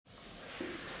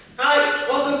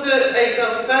welcome to A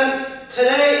Self-Defense.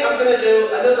 Today I'm going to do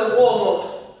another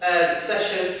warm-up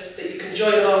session that you can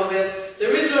join along with.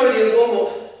 There is already a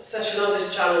warm-up session on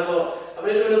this channel, but I'm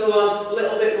going to do another one a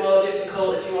little bit more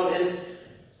difficult if you're wanting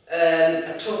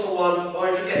a tougher one, or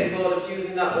if you're getting bored of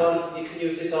using that one, you can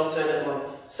use this alternate one.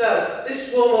 So,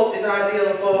 this warm-up is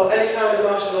ideal for any kind of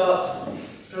martial arts,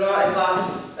 karate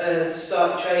class, to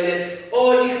start training,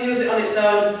 or you can use it on its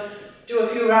own, do a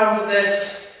few rounds of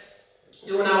this,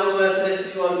 do an hour's worth of this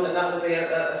if you want, and that will be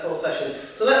a full session.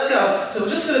 So let's go. So we're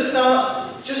just going to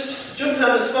start, just jumping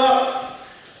on the spot,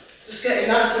 just getting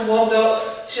nice and warmed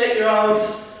up, shake your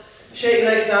arms, shake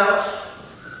your legs out,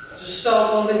 just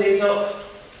start warming these up.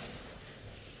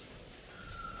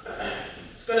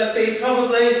 It's going to be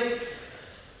probably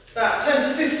about 10 to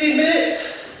 15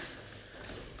 minutes.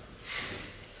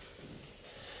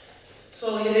 That's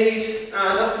all you need,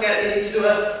 and don't forget you need to do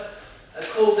a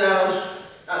cool down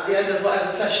at the end of whatever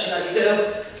session that you do,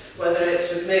 whether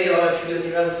it's with me or if you're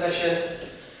doing your own session.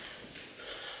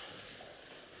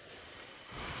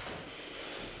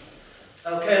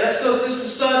 Okay, let's go do some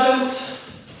star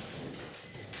jumps.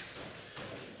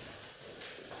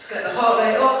 Let's get the heart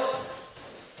rate up.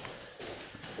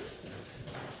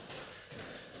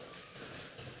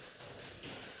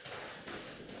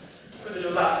 I'm going to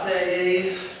do about 30 of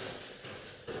these.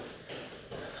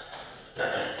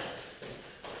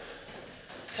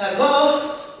 10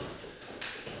 more.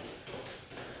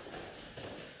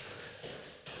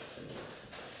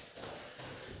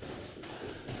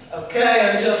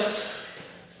 Okay, and just,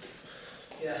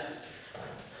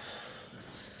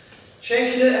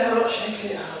 shaking it out,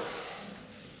 shaking it out.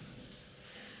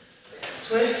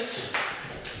 Twist.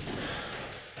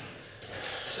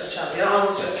 Stretch out the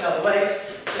arms, stretch out the legs,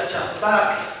 stretch out the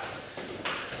back.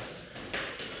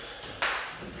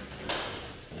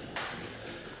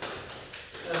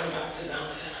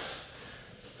 Bouncing.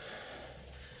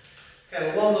 Okay,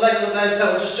 we'll warm the legs up then,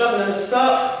 so we're just jogging on the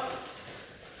spot,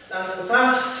 nice and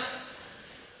fast.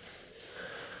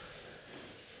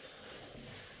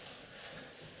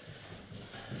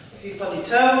 Keep on your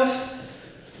toes.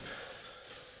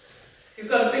 If you've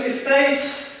got a bigger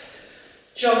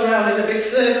space, jog around in a big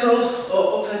circle,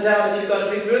 or up and down if you've got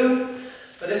a big room,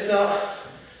 but if not,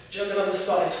 jogging on the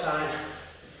spot is fine.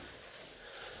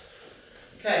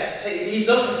 Okay, take your knees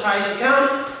up as high as you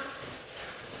can.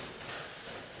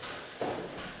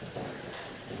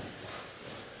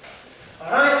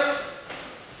 Alright.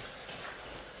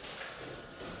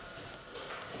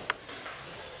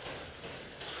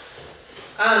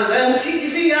 And then keep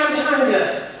your feet out behind you.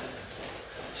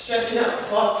 Stretching out the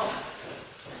quads.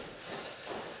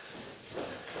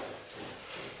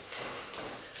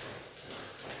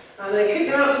 And then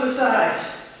kick out to the side.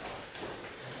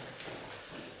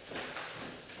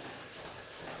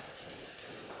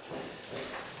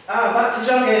 And back to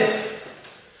jogging.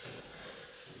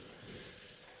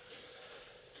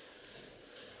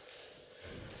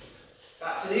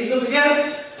 Back to knees up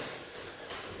again.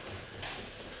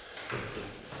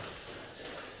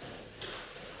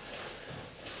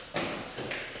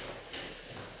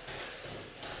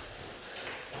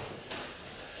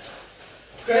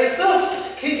 Great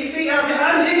stuff. Keep your feet out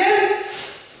behind you again.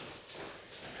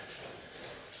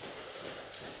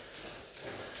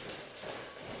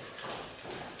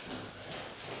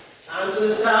 And to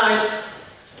the side.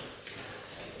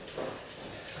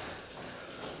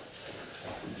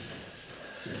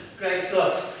 Great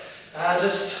stuff. And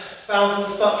just bounce on the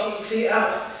spot, keep your feet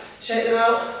out, shake them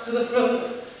out to the front,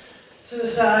 to the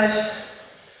side.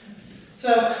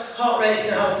 So, heart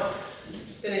rate's now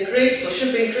been increased, or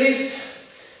should be increased.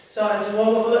 Starting to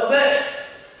warm up a little bit.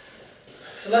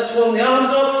 So let's warm the arms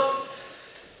up.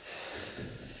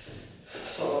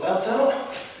 Sort the belt out.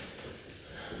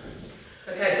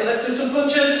 Okay, so let's do some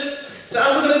punches. So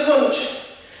as we're going to punch,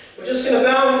 we're just going to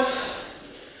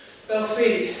bounce both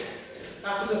feet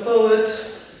backwards and forwards.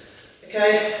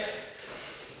 Okay?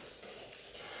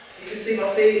 You can see my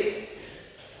feet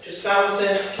just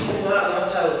bouncing, keeping them out of my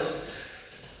toes.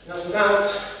 And as we bounce,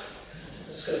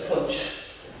 I'm just going to punch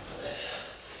like this.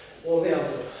 Warm the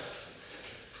arms up.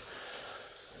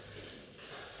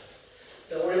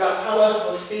 Don't worry about power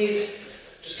or speed,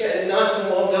 just getting nice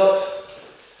and warmed up.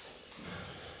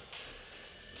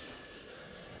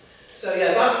 So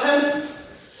yeah, about 10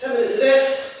 minutes of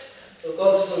this, we'll go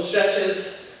on to some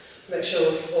stretches, make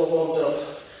sure we're all warmed up.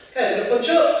 Okay, I'm going to punch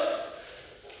up.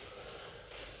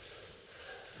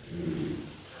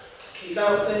 Keep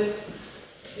bouncing,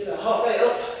 get that heart rate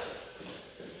up.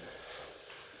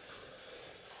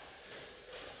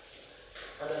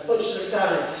 And then punch to the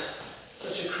sides,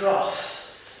 punch across.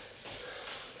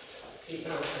 Keep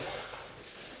bouncing.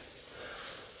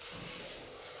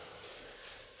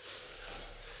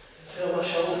 feel my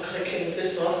shoulder clicking with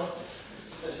this one.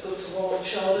 So it's good to warm up the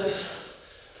shoulders.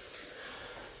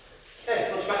 Okay,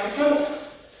 punch back in front.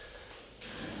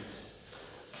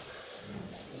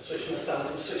 I'll switch my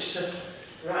stance, I'll switch to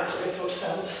right foot in front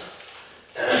stance.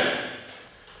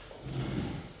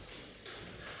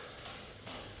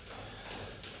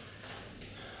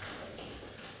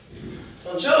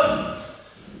 Punch up.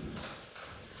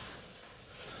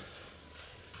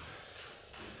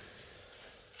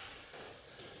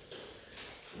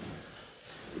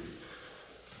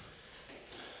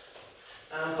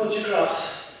 And punch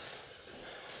across.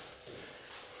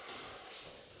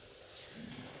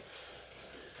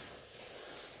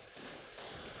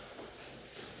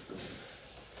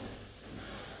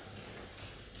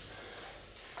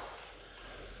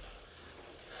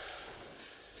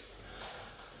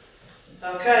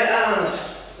 Okay, and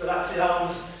relax the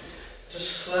arms, just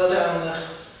slow down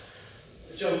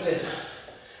the jumping.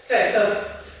 Okay, so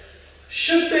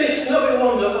should be not be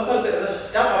warmed up. I've got a bit of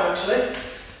a damp on actually,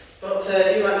 but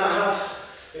you might not have.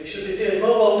 But you should be feeling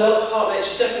more warmed up. Heart rate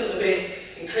should definitely be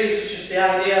increased, which is the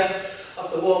idea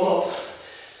of the warm up.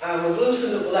 And we've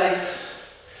loosened up the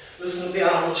legs, loosened up the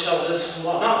arms and shoulders and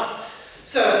whatnot.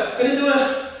 So I'm going to do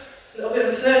a little bit of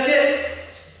a circuit.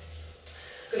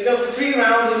 I'm going to go for 3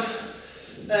 rounds of.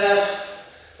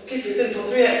 We'll keep it simple,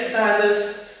 3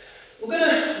 exercises. We're going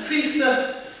to increase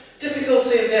the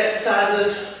difficulty of the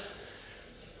exercises.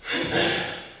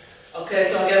 Okay,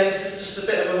 so again, this is just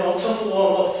a bit of a more tougher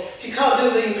warm-up. If you can't do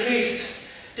the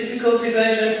increased difficulty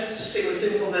version, just stick with the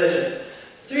simple version.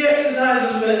 3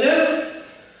 exercises we're going to do.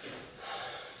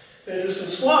 We're going to do some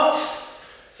squats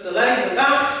for the legs and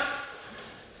back.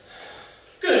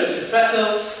 We're going to do some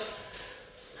press-ups.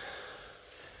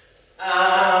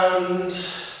 And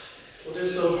we'll do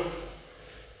some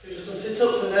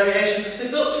sit-ups and variations of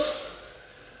sit-ups.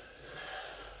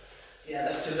 Yeah,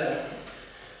 let's do them.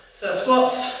 So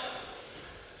squats,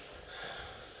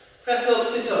 press-ups,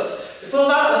 sit-ups. Before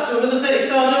that, let's do another 30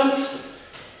 star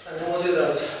jumps, and then we'll do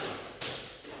those.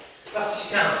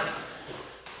 Fast as you can.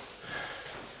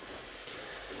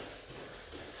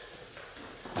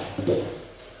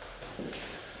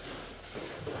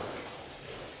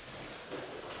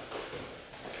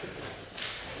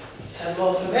 It's 10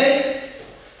 more for me.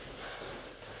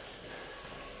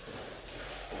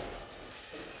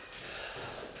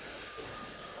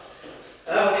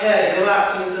 Okay,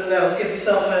 relax when you've done those. Give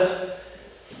yourself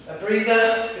a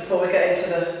breather before we get into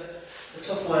the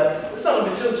tough work. It's not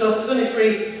going to be too tough. It's only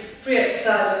three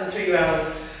exercises in 3 rounds.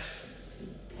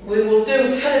 We will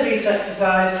do 10 of each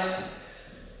exercise.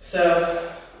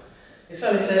 So it's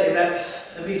only 30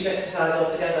 reps of each exercise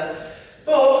altogether.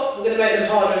 But we're going to make them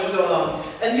harder as we go along.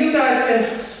 And you guys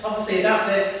can obviously adapt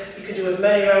this. You can do as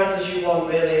many rounds as you want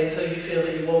really until you feel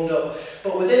that you're warmed up.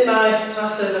 But within my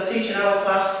classes, I teach an hour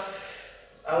class.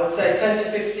 I would say 10 to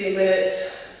 15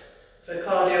 minutes for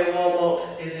cardio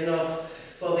warm-up is enough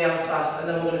for the hour class, and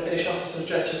then we're going to finish off with some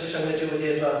stretches, which I'm going to do with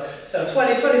you as well. So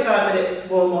 20-25 minutes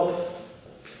warm-up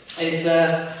is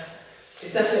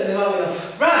definitely long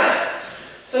enough. Right,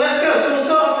 so let's go. So we'll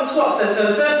start off with squats then. So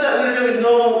the first set we're going to do is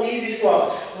normal, easy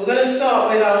squats. We're going to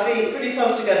start with our feet pretty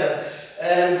close together,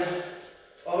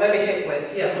 or maybe hip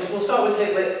width. Yeah, we'll start with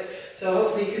hip width. So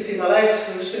hopefully you can see my legs.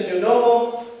 I'm just going to do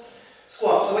normal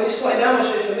squat. So when you're squatting down, I'll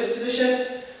show you from this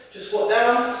position. Just squat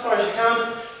down as far as you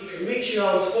can. You can reach your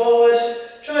arms forward.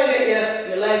 Try and get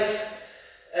your legs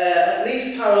at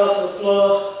least parallel to the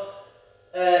floor,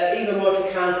 even more if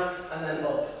you can, and then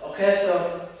up. Okay,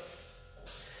 so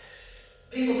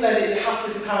people say that you have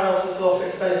to be parallel to the floor for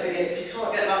it to benefit you. If you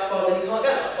can't get that far, then you can't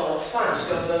get that far. That's fine. Just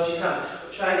go as low as you can.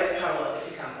 But try and get parallel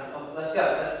if you can. And up. Let's go.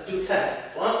 Let's do 10.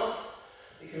 1.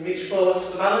 You can reach forward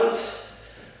to the balance.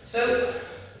 2.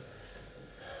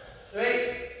 3,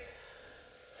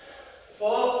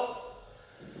 4,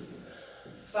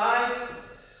 5,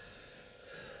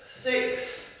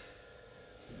 6,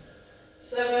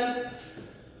 7,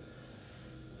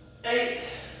 8,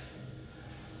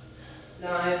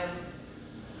 9,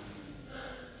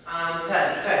 and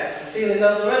 10. Okay, I'm feeling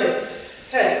those already.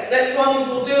 Okay, next ones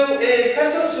we'll do is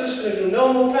press ups. We're just going to do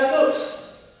normal press ups.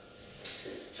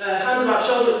 Hands about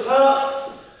shoulder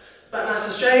apart, back nice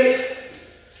and straight,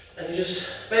 and you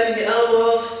just bend your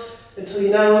elbows until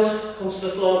your nose comes to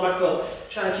the floor, back up.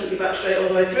 Try and keep your back straight all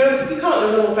the way through. If you can't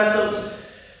do normal press ups,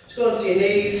 just go onto your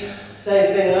knees,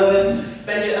 same thing, lower.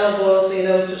 Bend your elbows so your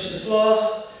nose touches the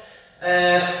floor.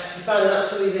 If you're finding that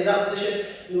too easy in that position,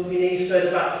 move your knees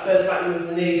further back you move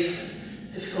the knees.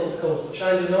 Difficult to come. Try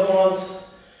and do normal ones,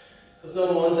 because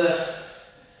normal ones are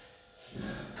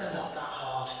not that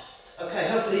hard. Okay,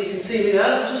 hopefully you can see me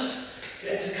there. Just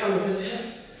get into camera position.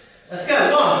 Let's go.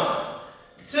 1,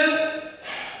 2,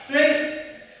 3,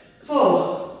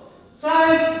 4,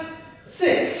 5,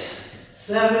 6,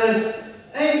 7,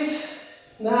 8,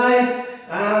 9,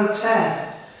 and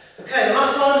 10. Okay, the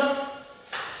last one,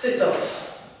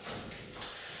 sit-ups.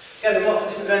 Again, there's lots of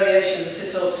different variations of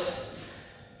sit-ups.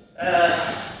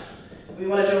 We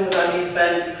want to do them with our knees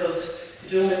bent because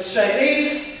if you're doing them with straight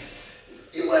knees,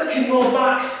 you're working more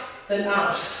back than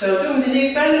abs. So do them with your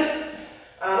knees bent,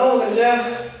 and all we're going to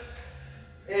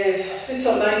do is sit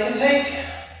up. Now you can take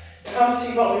your hands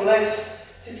to your bottom of your legs,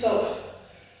 sit up,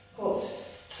 put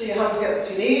so your hands get up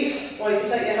to your knees, or you can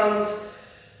take your hands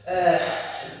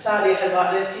side of your head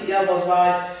like this, keep your elbows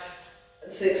wide,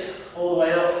 and sit all the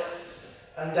way up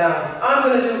and down. I'm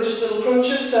going to do just little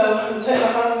crunches, so I'm going to take my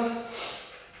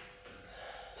hands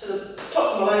to the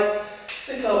tops of my legs,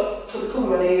 sit up to the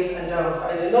cover of my knees and down.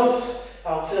 That is enough.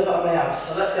 I'll feel that on my abs.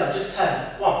 So let's go, just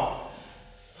 10. 1,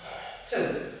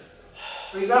 2.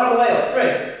 Breathe out on the way up.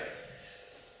 3,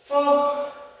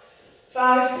 4,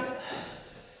 5,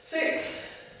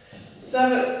 6,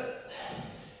 7,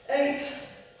 8,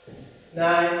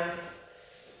 9,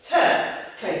 10.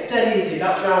 Okay, dead easy.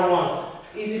 That's round 1.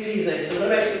 Easy peasy. So I'm going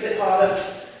to make it a bit harder.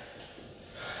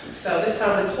 So this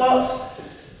time with squats,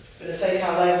 we're going to take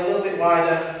our legs a little bit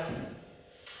wider,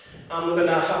 and we're going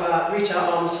to have our reach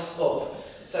our arms up.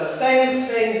 So same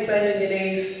thing, bending your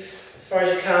knees as far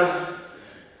as you can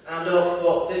and up,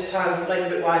 but this time legs a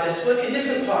bit wider. It's working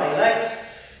different part of your legs.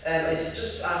 It's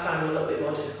just, I find them a little bit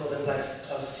more difficult than legs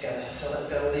close together. So let's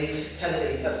go with these, 10 of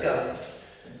these, let's go.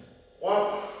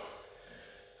 1,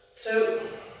 2,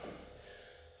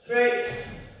 3,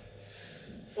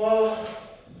 4,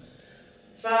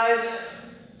 5,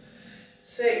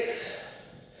 6,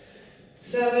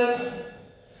 7,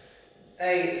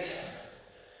 8,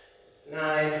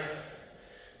 9,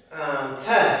 and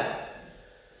 10.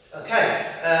 Okay,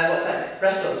 what's next?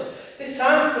 Press ups. This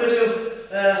time I'm going to do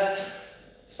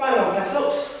spinal press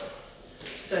ups.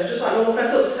 So just like normal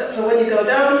press ups, except for when you go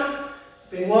down,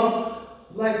 bring one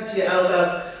leg to your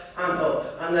elbow and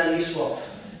up, and then you swap.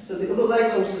 So the other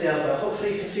leg comes to the elbow.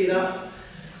 Hopefully you can see that.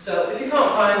 So if you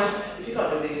can't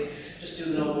do these, just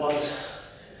do the normal ones.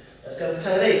 Let's go for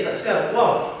 10 of these. Let's go.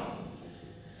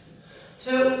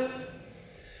 1, 2,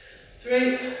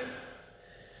 3,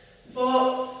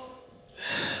 4,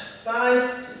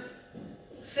 5,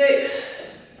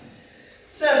 6,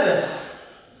 7,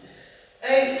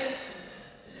 8,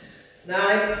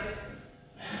 9,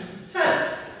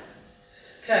 10.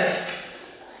 Okay.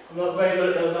 I'm not very good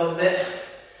at those all a bit.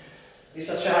 At least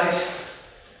I tried.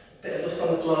 Bit of dust on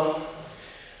the floor.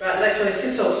 Right, the next one is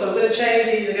sit-ups, so I'm going to change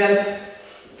these again.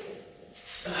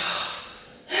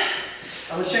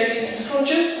 I'm going to change these into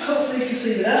crunches. Hopefully you can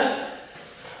see me there.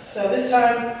 So this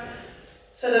time,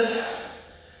 instead of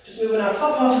just moving our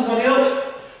top half of the body up,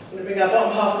 I'm going to bring our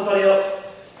bottom half of the body up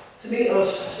to meet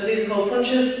us. So these are called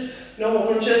crunches, normal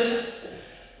crunches.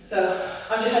 So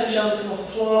as your head and shoulders come off the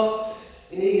floor,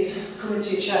 your knees come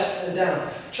into your chest and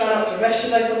down. Try not to rest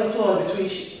your legs on the floor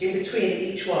in between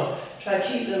each one. Try and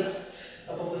keep them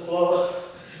above the floor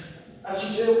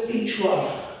as you do each one.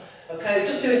 Okay,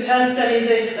 just doing 10, dead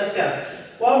easy. Let's go.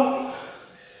 1,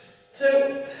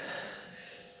 2,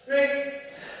 3,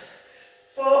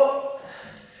 4,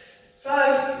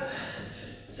 5,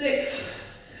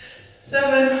 6,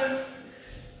 7,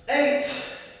 8,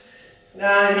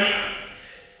 9,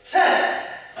 10.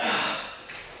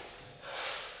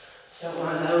 Don't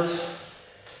mind those.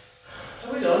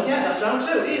 Are we done? Yeah, that's round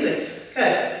 2. Easy.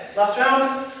 Okay, last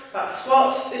round. Back to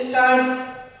squats. This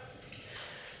time,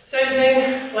 same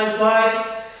thing, legs wide.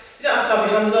 You don't have to have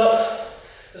your hands up.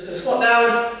 Just going to squat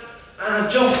down and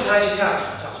jump as high as you can.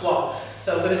 That's one.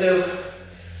 So we're going to do,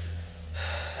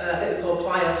 I think they're called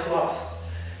plyo squats.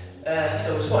 So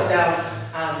we're squatting down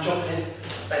and jumping,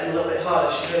 making them a little bit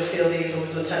harder. So you're going to feel these when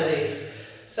we've done 10 of these.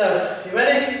 So, you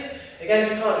ready? Again, if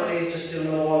you can't do these, just do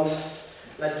normal ones.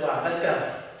 Legs wide. Let's go.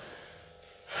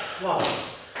 1,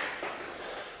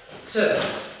 2,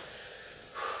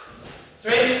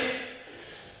 3,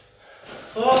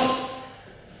 4,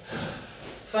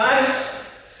 5,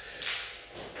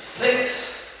 6,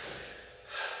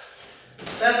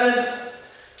 7,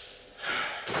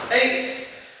 8,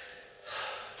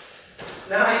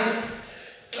 9,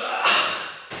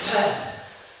 10.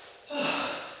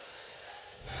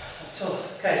 That's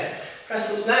tough. Okay, press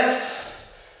ups next.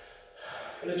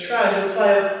 I'm going to try and do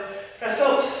plyo press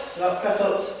ups. So that's press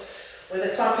ups with a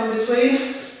clap in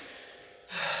between.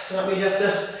 So that means you have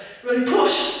to really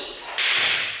push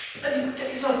and you get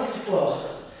yourself off the floor.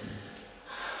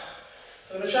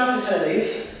 So I'm going to try for 10 of these.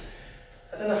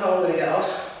 I don't know how I'm going to get on,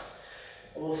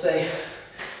 but we'll see.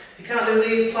 If you can't do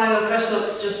these plyo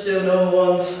press-ups, just do normal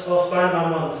ones or spine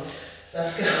band ones.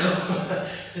 Let's go.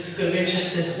 This is going to be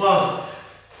interesting. 1,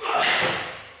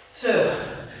 2,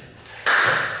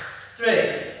 3,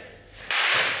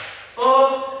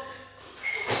 4,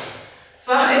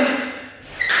 5,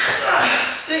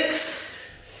 6,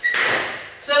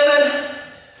 7,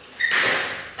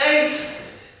 8,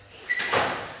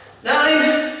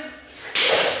 9,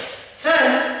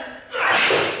 10.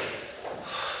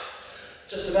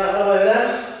 Just about all the way there.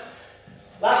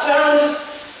 Last round.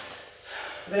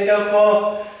 I'm going to go for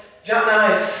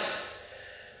jackknives.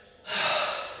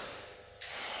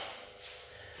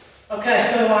 Okay, I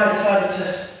don't know why I decided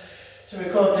to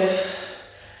record this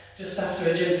just after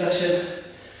a gym session.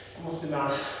 I must be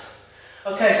mad.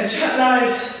 Okay, so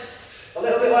jackknives, a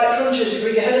little bit like crunches. You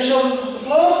bring your head and shoulders off the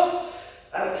floor.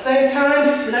 At the same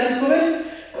time, your legs are coming,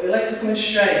 but your legs are coming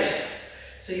straight.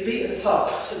 So you beat at the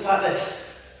top, so it's like this.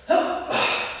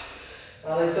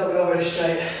 My legs don't go very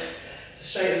straight. It's as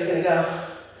straight as they're going to go.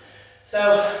 So,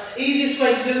 easiest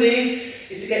way to do these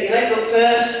is to get your legs up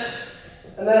first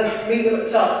and then meet them at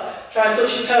the top. Try and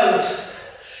touch your toes.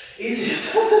 Easier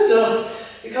said than done.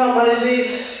 If you can't manage these,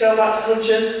 just go back to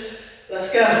crunches.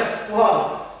 Let's go.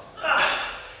 1.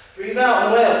 Breathe out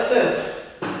on the way up. 2,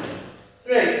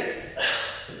 3,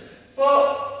 4,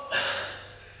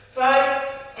 5,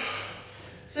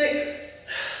 6,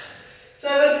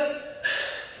 7,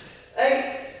 8,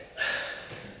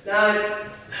 9,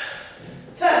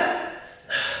 10.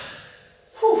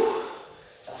 Whew.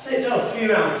 That's it, done.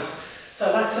 3 rounds. So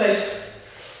like I say,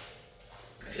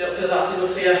 if you don't feel that's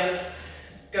enough for you,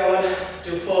 go on,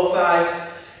 do 4,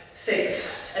 5,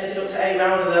 6, anything up to 8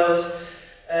 rounds of those.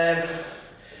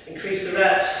 Increase the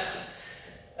reps,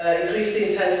 increase the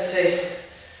intensity.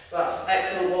 That's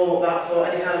excellent warm up that for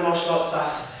any kind of martial arts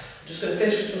class. I'm just going to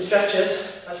finish with some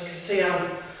stretches. As you can see, I'm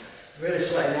really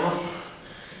sweating now.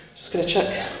 Just going to check.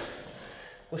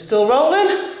 We're still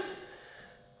rolling.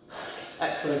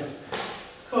 Excellent.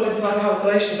 According to my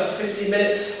calculations, that's 15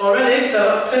 minutes already, so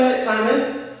that's perfect timing.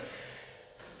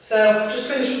 So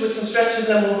just finish with some stretches,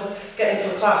 then we'll get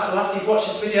into a class. So after you've watched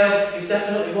this video, you've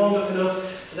definitely warmed up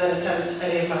enough to then attempt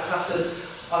any of my classes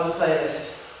on the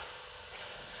playlist.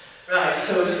 Right,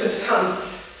 so we're just going to stand,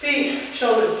 feet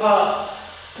shoulder width apart,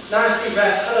 nice deep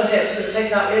breaths, hand on hips. We're going to take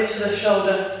that ear to the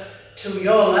shoulder to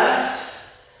your left.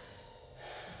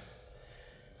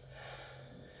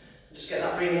 Just get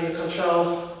that breathing under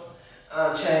control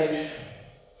and change.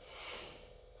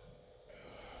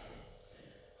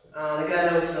 And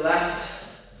again over to the left,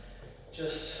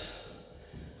 just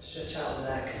stretch out the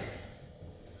neck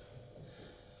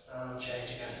and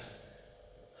change again.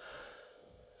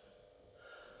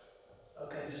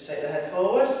 Okay, just take the head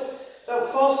forward. Don't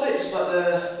force it, just let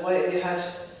the weight of your head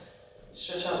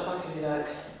stretch out the back of your neck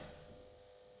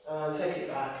and take it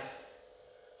back.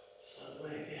 Just let the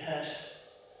weight of your head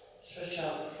stretch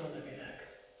out the front of your neck.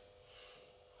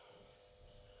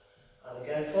 And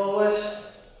again forward.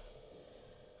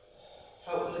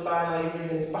 Hopefully by now your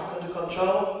breathing is back under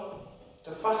control.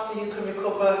 The faster you can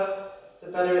recover,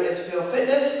 the better it is for your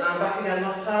fitness. And back again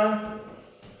last time.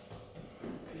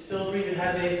 If you're still breathing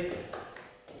heavy,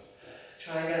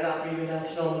 try and get that breathing down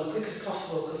to normal as quick as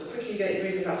possible, because the quicker you get your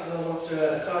breathing back to normal after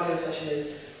a cardio session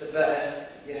is, the better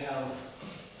your health.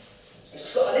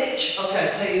 Just got an itch. Okay,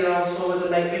 take your arms forwards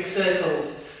and make big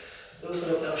circles.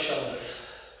 Loosen up those shoulders.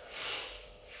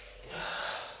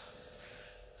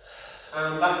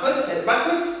 And backwards, take them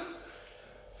backwards.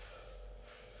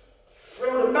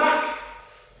 Throw them back.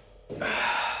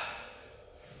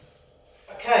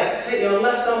 Okay, take your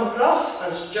left arm across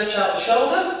and stretch out the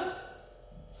shoulder.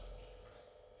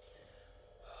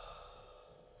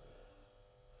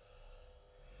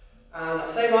 And that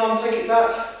same arm, take it back,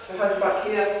 behind your back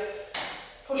here.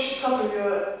 Push the top of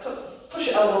your, push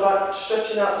your elbow back,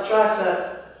 stretching out the tricep.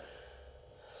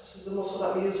 This is the muscle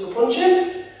that we use for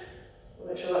punching.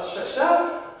 Make sure that's stretched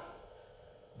out.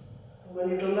 And when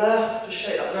you've done there, just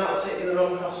shake that one out and take the other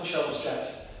arm across and shoulder stretch.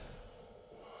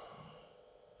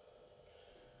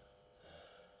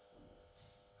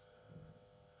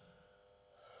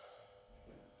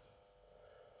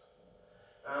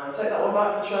 And take that one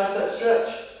back for tricep stretch.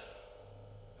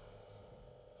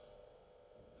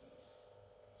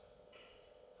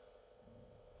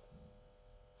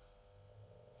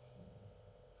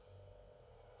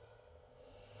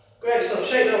 Great, so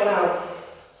shake that one out.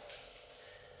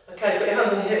 Okay, put your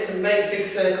hands on your hips and make big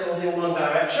circles in one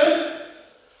direction.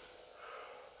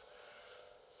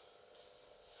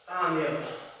 And the other.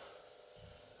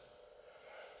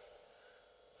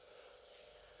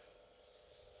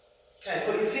 Okay,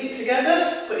 put your feet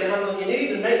together, put your hands on your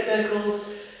knees and make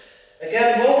circles.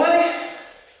 Again, one way.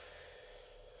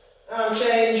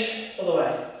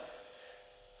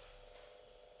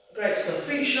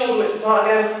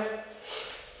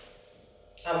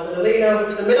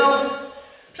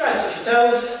 Try and touch your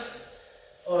toes,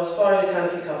 or as far as you can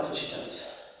if you can't touch your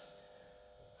toes.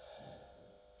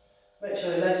 Make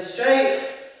sure your legs are straight.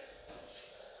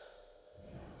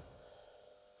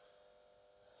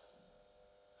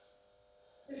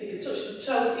 If you can touch the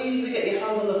toes easily, get your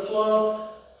hands on the floor.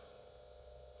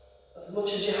 As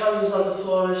much as your hands on the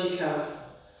floor as you can.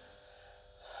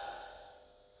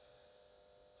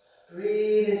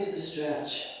 Breathe into the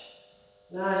stretch.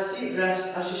 Nice deep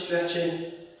breaths as you're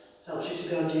stretching. Helps you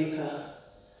to go deeper.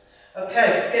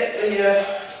 Okay, get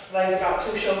the legs about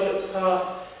 2 shoulder widths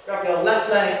apart. Grab your left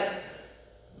leg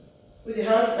with your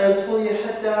hands and pull your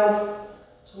head down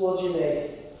towards your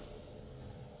knee.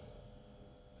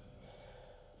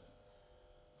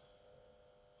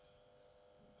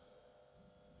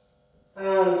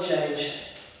 And change.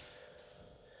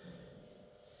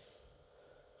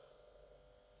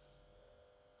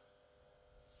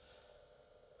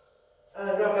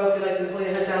 And grab both your legs and pull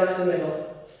your head down to the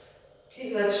middle.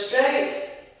 Keep your legs straight.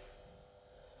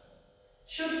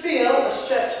 Should feel a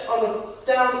stretch on the,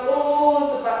 down all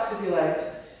of the backs of your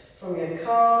legs, from your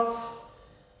calf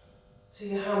to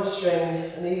your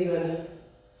hamstring and even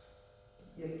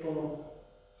your bum,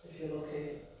 if you're lucky.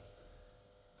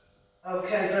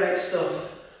 Okay, great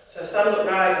stuff. So stand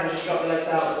upright and just drop your legs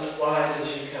out as wide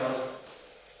as you can.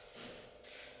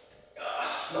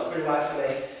 Not very wide for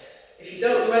me. If you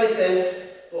don't do anything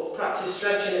but practice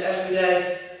stretching every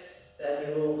day, then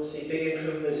you will see big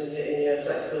improvements in your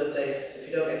flexibility. So if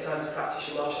you don't get time to practice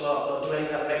your martial arts or do any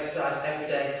kind of exercise every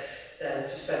day, then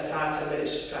if you spend 5–10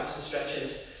 minutes just practicing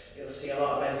stretches, you'll see a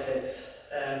lot of benefits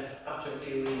after a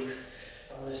few weeks.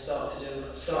 I'm going to start to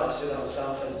do that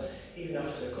myself, and even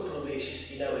after a couple of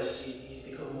weeks you notice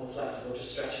you become more flexible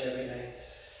just stretching every day.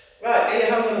 Right, get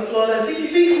your hands on the floor then, see if your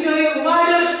feet can go even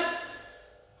wider.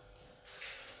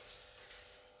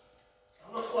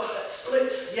 I'm not quite at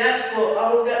splits yet, but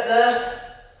I will get there.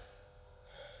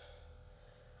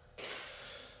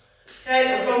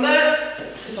 Okay, and from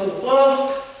there, sit on the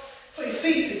floor, put your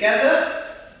feet together,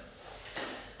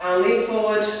 and lean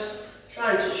forward,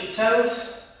 try and touch your toes.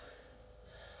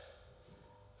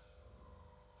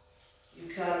 You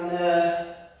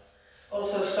can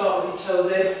also start with your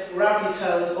toes in, grab your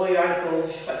toes or your ankles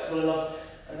if you're flexible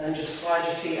enough, and then just slide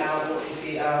your feet out, walk your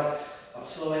feet out.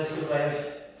 That's always a good way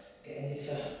of getting you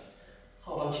to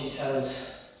hold onto your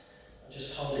toes and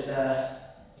just hold it there.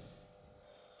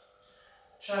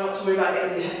 Try not to worry about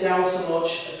getting your head down so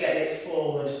much as getting it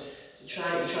forward. So try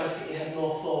to get your head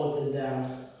more forward than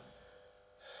down.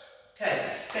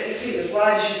 Okay, get your feet as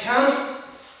wide as you can.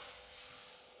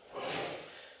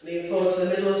 Lean forward to the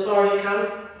middle as far as you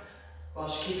can,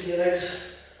 whilst keeping your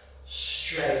legs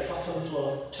straight, flat on the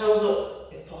floor. Toes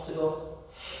up if possible.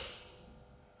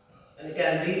 And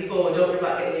again, lean forward, don't worry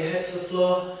about getting your head to the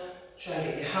floor. Try and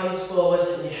get your hands forward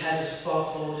and your head as far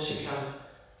forward as you can.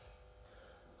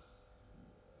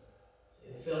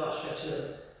 You'll feel that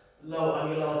stretching low on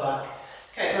your lower back.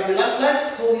 Okay, grab your left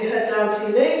leg, pull your head down to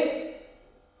your knee.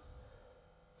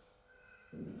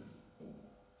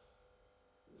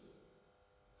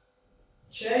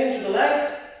 Change of the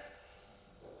leg.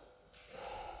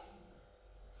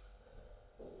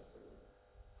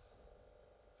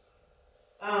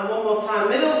 And one more time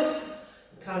middle.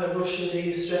 I'm kind of rushing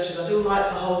these stretches. I do like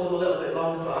to hold them a little bit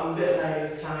longer, but I'm a bit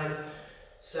wary of time.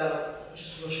 So I'm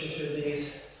just rushing through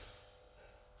these.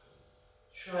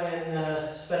 Try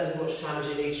and spend as much time as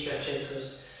you need stretching,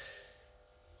 because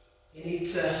you need to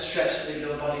stretch so that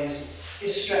your body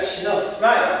is stretched enough.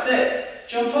 Right, that's it.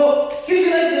 Jump up, give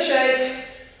your legs a shake,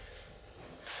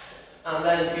 and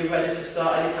then you're ready to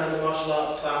start any kind of martial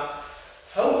arts class.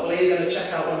 Hopefully you're going to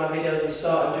check out one of my videos and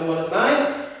start and do one of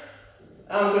mine.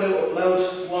 I'm going to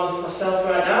upload one myself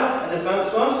right now, an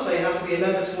advanced one, so you have to be a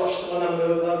member to watch the one I'm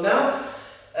going to upload now.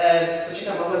 So check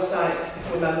out my website to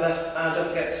become a member, and don't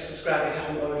forget to subscribe if you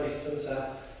haven't already done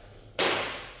so.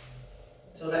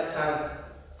 Until next time,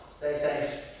 stay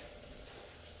safe.